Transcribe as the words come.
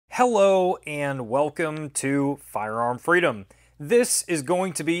Hello and welcome to Firearm Freedom. This is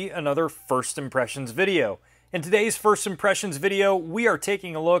going to be another First Impressions video. In today's First Impressions video, we are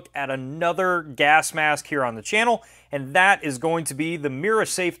taking a look at another gas mask here on the channel, and that is going to be the Mira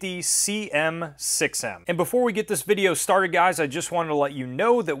Safety CM6M. And before we get this video started, guys, I just wanted to let you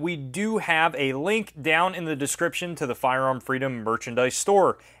know that we do have a link down in the description to the Firearm Freedom merchandise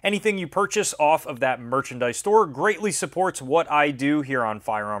store. Anything you purchase off of that merchandise store greatly supports what I do here on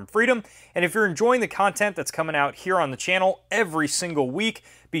Firearm Freedom. And if you're enjoying the content that's coming out here on the channel every single week,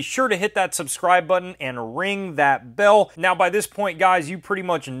 be sure to hit that subscribe button and ring that bell. Now, by this point, guys, you pretty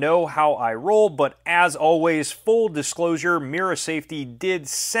much know how I roll, but as always, full disclosure, Mira Safety did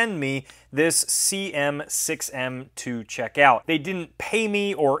send me this CM6M to check out. They didn't pay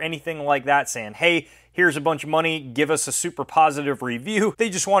me or anything like that saying, hey, here's a bunch of money, give us a super positive review. They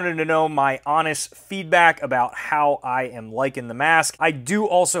just wanted to know my honest feedback about how I am liking the mask. I do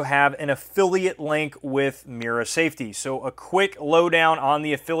also have an affiliate link with Mira Safety. So a quick lowdown on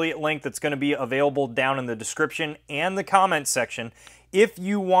the affiliate link that's going to be available down in the description and the comment section. If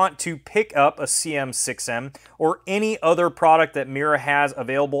you want to pick up a CM6M or any other product that Mira has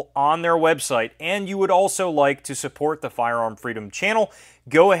available on their website, and you would also like to support the Firearm Freedom channel,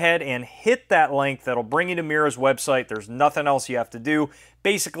 go ahead and hit that link. That'll bring you to Mira's website. There's nothing else you have to do.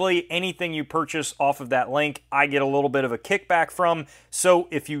 Basically, anything you purchase off of that link, I get a little bit of a kickback from. So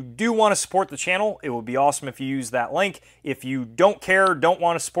if you do want to support the channel, it would be awesome if you use that link. If you don't care, don't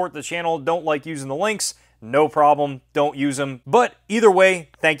want to support the channel, don't like using the links, no problem, don't use them. But either way,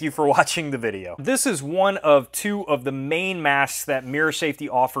 thank you for watching the video. This is one of two of the main masks that Mira Safety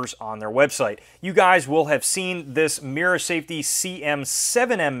offers on their website. You guys will have seen this Mira Safety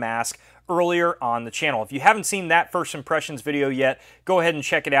CM7M mask earlier on the channel. If you haven't seen that First Impressions video yet, go ahead and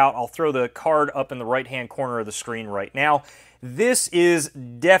check it out. I'll throw the card up in the right-hand corner of the screen right now. This is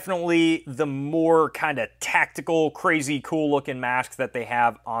definitely the more kind of tactical, crazy, cool-looking mask that they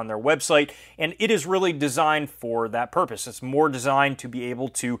have on their website, and it is really designed for that purpose. It's more designed to be able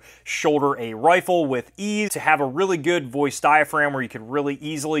to shoulder a rifle with ease, to have a really good voice diaphragm where you could really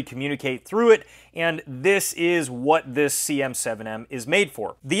easily communicate through it, and this is what this CM7M is made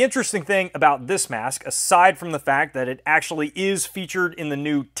for. The interesting thing about this mask, aside from the fact that it actually is featured in the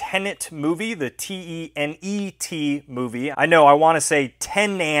new TENET movie, the T-E-N-E-T movie. I know I want to say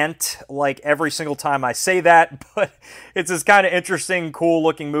TENET like every single time I say that, but it's this kind of interesting, cool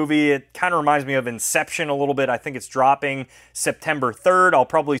looking movie. It kind of reminds me of Inception a little bit. I think it's dropping September 3rd. I'll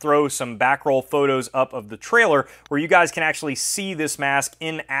probably throw some back roll photos up of the trailer where you guys can actually see this mask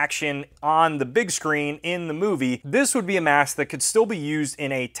in action on the big screen in the movie. This would be a mask that could still be used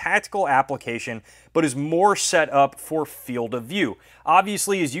in a tactical application, but is more set up for field of view.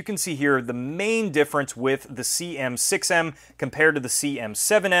 Obviously, as you can see here, the main difference with the CM6M compared to the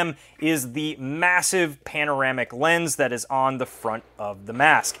CM7M is the massive panoramic lens that is on the front of the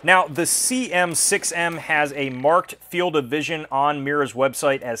mask. Now, the CM6M has a marked field of vision on Mira's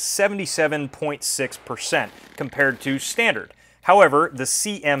website as 77.6% compared to standard. However, the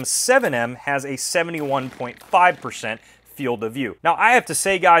CM7M has a 71.5% field of view. Now, I have to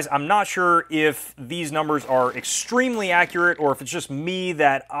say, guys, I'm not sure if these numbers are extremely accurate or if it's just me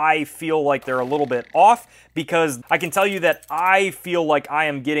that I feel like they're a little bit off, because I can tell you that I feel like I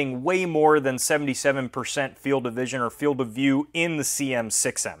am getting way more than 77% field of vision or field of view in the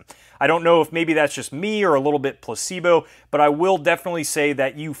CM6M. I don't know if maybe that's just me or a little bit placebo, but I will definitely say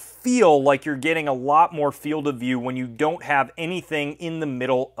that you feel like you're getting a lot more field of view when you don't have anything in the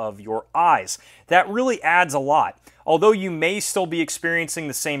middle of your eyes. That really adds a lot. Although you may still be experiencing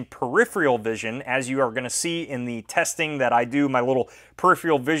the same peripheral vision, as you are going to see in the testing that I do, my little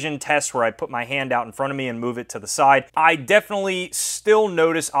peripheral vision test where I put my hand out in front of me and move it to the side, I definitely still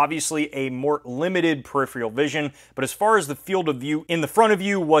notice, obviously, a more limited peripheral vision. But as far as the field of view in the front of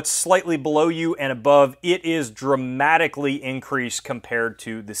you, what's slightly below you and above, it is dramatically increased compared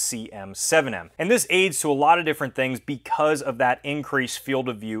to the CM7M. And this aids to a lot of different things because of that increased field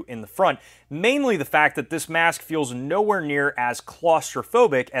of view in the front. Mainly the fact that this mask feels nowhere near as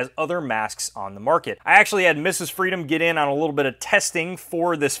claustrophobic as other masks on the market. I actually had Mrs. Freedom get in on a little bit of testing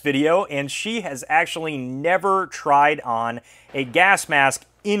for this video, and she has actually never tried on a gas mask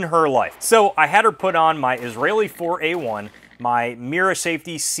in her life. So I had her put on my Israeli 4A1, my Mira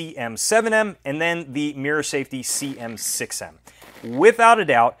Safety CM7M, and then the Mira Safety CM6M. Without a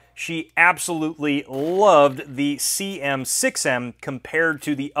doubt, she absolutely loved the CM6M compared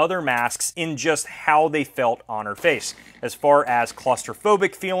to the other masks in just how they felt on her face. As far as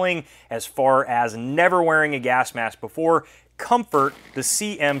claustrophobic feeling, as far as never wearing a gas mask before, comfort, the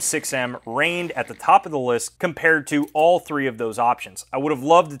CM6M reigned at the top of the list compared to all three of those options. I would have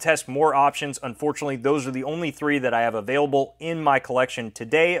loved to test more options. Unfortunately, those are the only three that I have available in my collection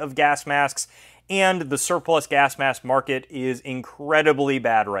today of gas masks, and the surplus gas mask market is incredibly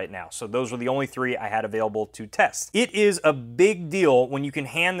bad right now. So those were the only three I had available to test. It is a big deal when you can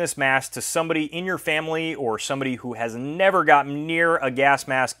hand this mask to somebody in your family or somebody who has never gotten near a gas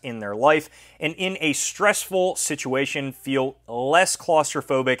mask in their life, and in a stressful situation feel less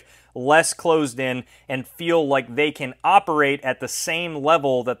claustrophobic, less closed in, and feel like they can operate at the same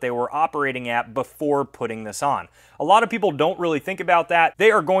level that they were operating at before putting this on. A lot of people don't really think about that.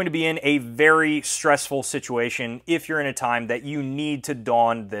 They are going to be in a very stressful situation if you're in a time that you need to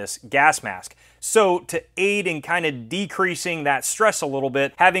don this gas mask. So to aid in kind of decreasing that stress a little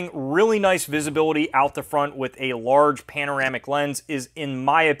bit, having really nice visibility out the front with a large panoramic lens is, in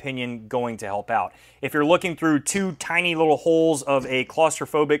my opinion, going to help out. If you're looking through two tiny little holes of a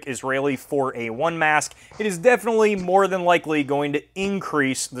claustrophobic Israeli 4A1 mask, it is definitely more than likely going to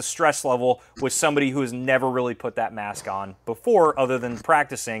increase the stress level with somebody who has never really put that mask on before, other than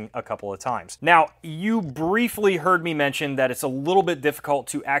practicing a couple of times. Now, you briefly heard me mention that it's a little bit difficult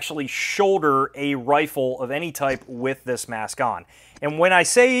to actually shoulder a rifle of any type with this mask on. And when I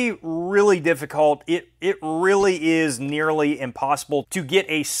say really difficult, it really is nearly impossible to get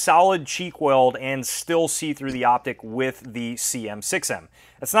a solid cheek weld and still see through the optic with the CM6M.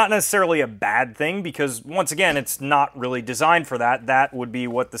 That's not necessarily a bad thing because, once again, it's not really designed for that. That would be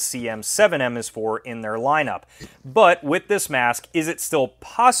what the CM7M is for in their lineup. But with this mask, is it still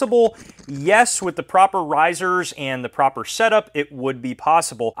possible? Yes, with the proper risers and the proper setup, it would be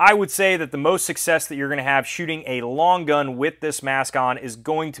possible. I would say that the most success that you're going to have shooting a long gun with this mask on is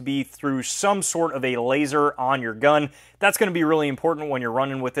going to be through some sort of a laser on your gun. That's going to be really important when you're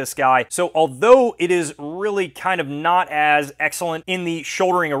running with this guy. So although it is really kind of not as excellent in the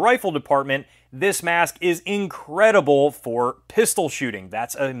shouldering a rifle department, this mask is incredible for pistol shooting.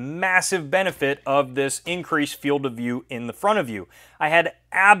 That's a massive benefit of this increased field of view in the front of you. I had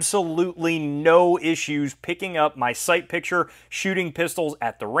absolutely no issues picking up my sight picture, shooting pistols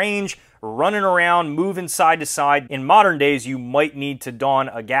at the range, running around, moving side to side. In modern days, you might need to don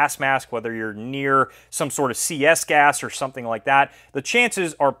a gas mask, whether you're near some sort of CS gas or something like that. The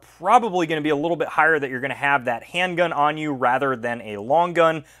chances are probably going to be a little bit higher that you're going to have that handgun on you rather than a long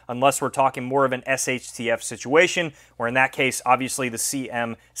gun, unless we're talking more of an SHTF situation, where in that case, obviously the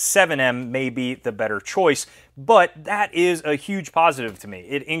CM7M may be the better choice. But that is a huge positive to me.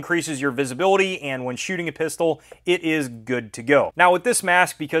 It increases your visibility, and when shooting a pistol, it is good to go. Now with this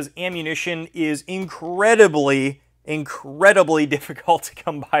mask, because ammunition is incredibly difficult to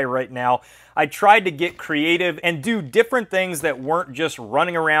come by right now, I tried to get creative and do different things that weren't just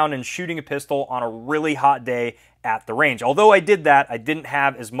running around and shooting a pistol on a really hot day at the range. Although I did that, I didn't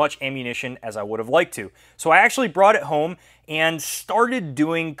have as much ammunition as I would have liked to. So I actually brought it home and started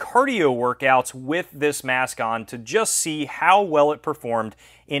doing cardio workouts with this mask on to just see how well it performed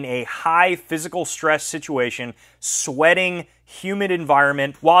in a high physical stress situation, sweating, humid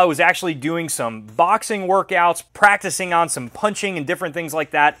environment, while I was actually doing some boxing workouts, practicing on some punching and different things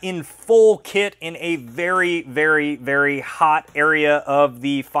like that in full kit in a very hot area of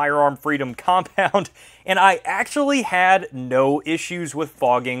the Firearm Freedom compound. And I actually had no issues with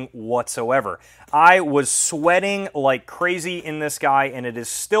fogging whatsoever. I was sweating like crazy in this guy, and it is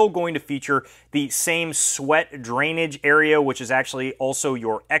still going to feature the same sweat drainage area, which is actually also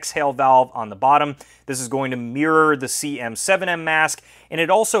your exhale valve on the bottom. This is going to mirror the CM7M mask, and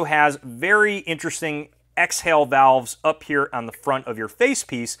it also has very interesting exhale valves up here on the front of your face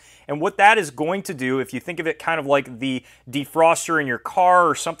piece. And what that is going to do, if you think of it kind of like the defroster in your car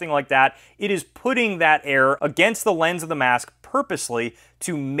or something like that, it is putting that air against the lens of the mask purposely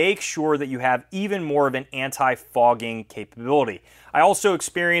to make sure that you have even more of an anti-fogging capability. I also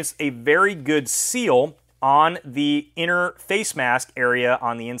experienced a very good seal on the inner face mask area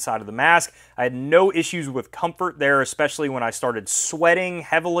on the inside of the mask. I had no issues with comfort there, especially when I started sweating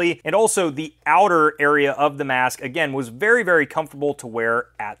heavily. And also the outer area of the mask, again, was very comfortable to wear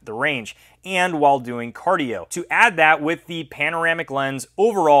at the range and while doing cardio. To add that with the panoramic lens,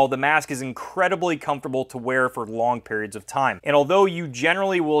 overall, the mask is incredibly comfortable to wear for long periods of time. And although you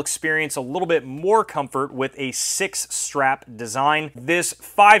generally will experience a little bit more comfort with a 6-strap design, this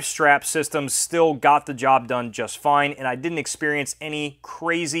 5-strap system still got the job done just fine, and I didn't experience any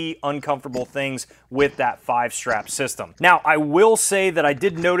crazy uncomfortable things with that 5-strap system. Now, I will say that I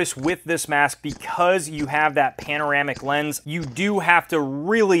did notice with this mask, because you have that panoramic lens, you do have to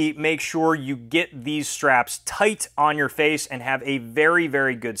really make sure you get these straps tight on your face and have a very,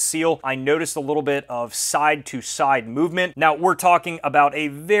 very good seal. I noticed a little bit of side-to-side movement. Now, we're talking about a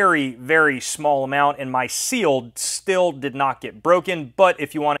very, very small amount, and my seal still did not get broken, but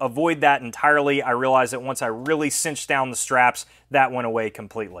if you want to avoid that entirely, I realized that once I really cinched down the straps, that went away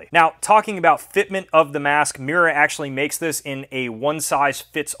completely. Now, talking about fitment of the mask, Mira actually makes this in a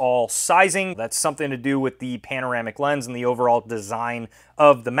one-size-fits-all sizing. That's something to do with the panoramic lens and the overall design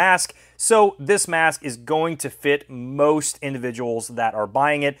of the mask. So this mask is going to fit most individuals that are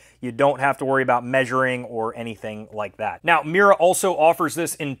buying it. You don't have to worry about measuring or anything like that. Now, Mira also offers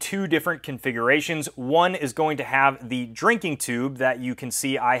this in 2 different configurations. One is going to have the drinking tube that you can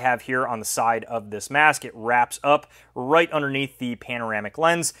see I have here on the side of this mask. It wraps up right underneath the panoramic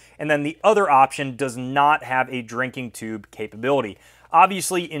lens. And then the other option does not have a drinking tube capability.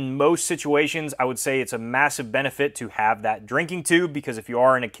 Obviously, in most situations, I would say it's a massive benefit to have that drinking tube, because if you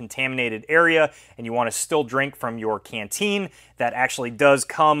are in a contaminated area and you want to still drink from your canteen, that actually does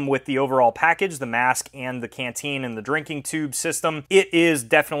come with the overall package, the mask and the canteen and the drinking tube system. It is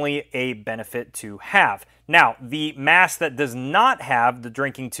definitely a benefit to have. Now, the mask that does not have the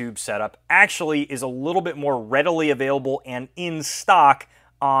drinking tube setup actually is a little bit more readily available and in stock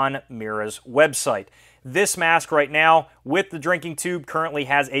on Mira's website. This mask right now with the drinking tube currently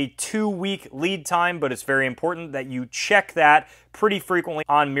has a 2-week lead time, but it's very important that you check that pretty frequently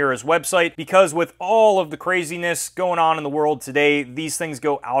on Mira's website, because with all of the craziness going on in the world today, these things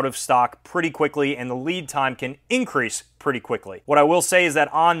go out of stock pretty quickly and the lead time can increase pretty quickly. What I will say is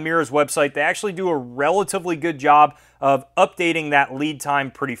that on Mira's website, they actually do a relatively good job of updating that lead time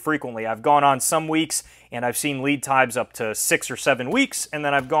pretty frequently. I've gone on some weeks and I've seen lead times up to 6 or 7 weeks, and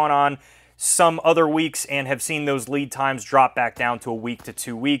then I've gone on some other weeks and have seen those lead times drop back down to a week to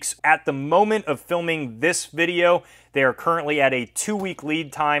 2 weeks. At the moment of filming this video, they are currently at a 2-week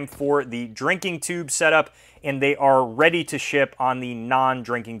lead time for the drinking tube setup, and they are ready to ship on the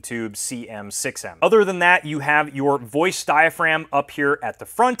non-drinking tube CM6M. Other than that, you have your voice diaphragm up here at the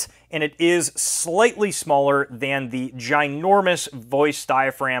front, and it is slightly smaller than the ginormous voice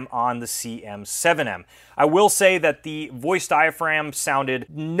diaphragm on the CM7M. I will say that the voice diaphragm sounded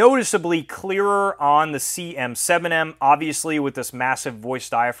noticeably clearer on the CM7M. Obviously, with this massive voice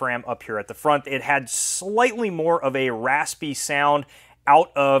diaphragm up here at the front, it had slightly more of a raspy sound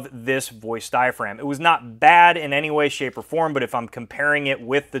out of this voice diaphragm. It was not bad in any way, shape, or form, but if I'm comparing it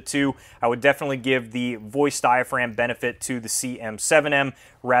with the two, I would definitely give the voice diaphragm benefit to the CM7M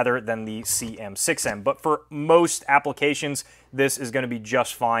rather than the CM6M. But for most applications, this is going to be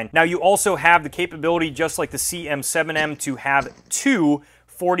just fine. Now, you also have the capability, just like the CM7M, to have 2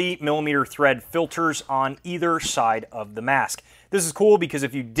 40mm thread filters on either side of the mask. This is cool because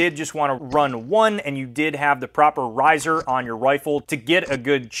if you did just want to run one and you did have the proper riser on your rifle to get a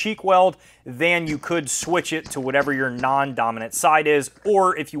good cheek weld, then you could switch it to whatever your non-dominant side is,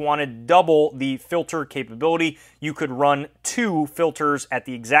 or if you wanted double the filter capability, you could run 2 filters at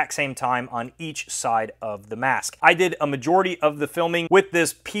the exact same time on each side of the mask. I did a majority of the filming with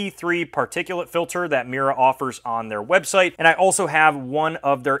this P3 particulate filter that Mira offers on their website, and I also have one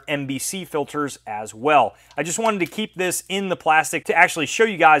of their MBC filters as well. I just wanted to keep this in the plastic to actually show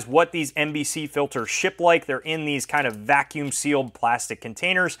you guys what these MBC filters ship like. They're in these kind of vacuum sealed plastic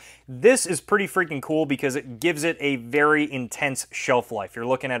containers. This is pretty freaking cool because it gives it a very intense shelf life. You're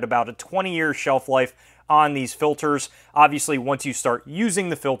looking at about a 20-year shelf life on these filters. Obviously, once you start using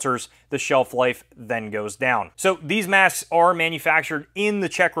the filters, the shelf life then goes down. So these masks are manufactured in the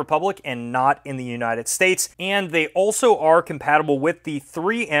Czech Republic and not in the United States, and they also are compatible with the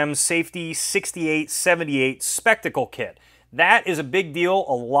 3M Safety 6878 Spectacle Kit. That is a big deal.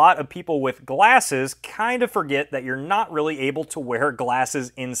 A lot of people with glasses kind of forget that you're not really able to wear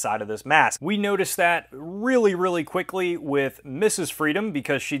glasses inside of this mask. We noticed that really quickly with Mrs. Freedom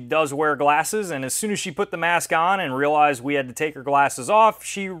because she does wear glasses, and as soon as she put the mask on and realized we had to take her glasses off,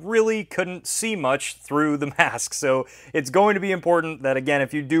 she really couldn't see much through the mask. So it's going to be important that, again,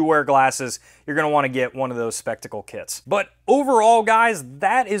 if you do wear glasses, you're going to want to get one of those spectacle kits. But overall, guys,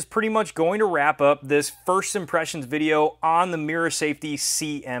 that is pretty much going to wrap up this first impressions video on the Mira Safety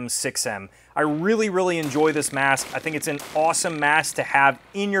CM6M. I really enjoy this mask. I think it's an awesome mask to have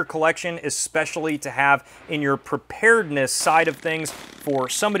in your collection, especially to have in your preparedness side of things for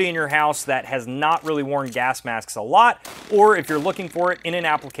somebody in your house that has not really worn gas masks a lot, or if you're looking for it in an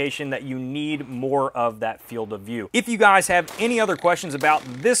application that you need more of that field of view. If you guys have any other questions about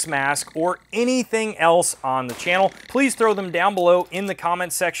this mask or anything else on the channel, please throw them down below in the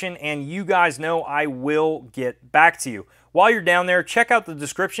comment section, and you guys know I will get back to you. While you're down there, check out the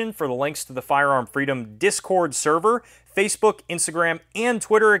description for the links to the Firearm Freedom Discord server, Facebook, Instagram, and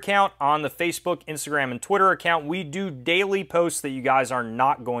Twitter account. On the Facebook, Instagram, and Twitter account, we do daily posts that you guys are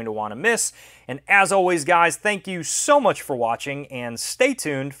not going to want to miss. And as always, guys, thank you so much for watching, and stay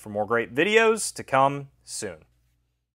tuned for more great videos to come soon.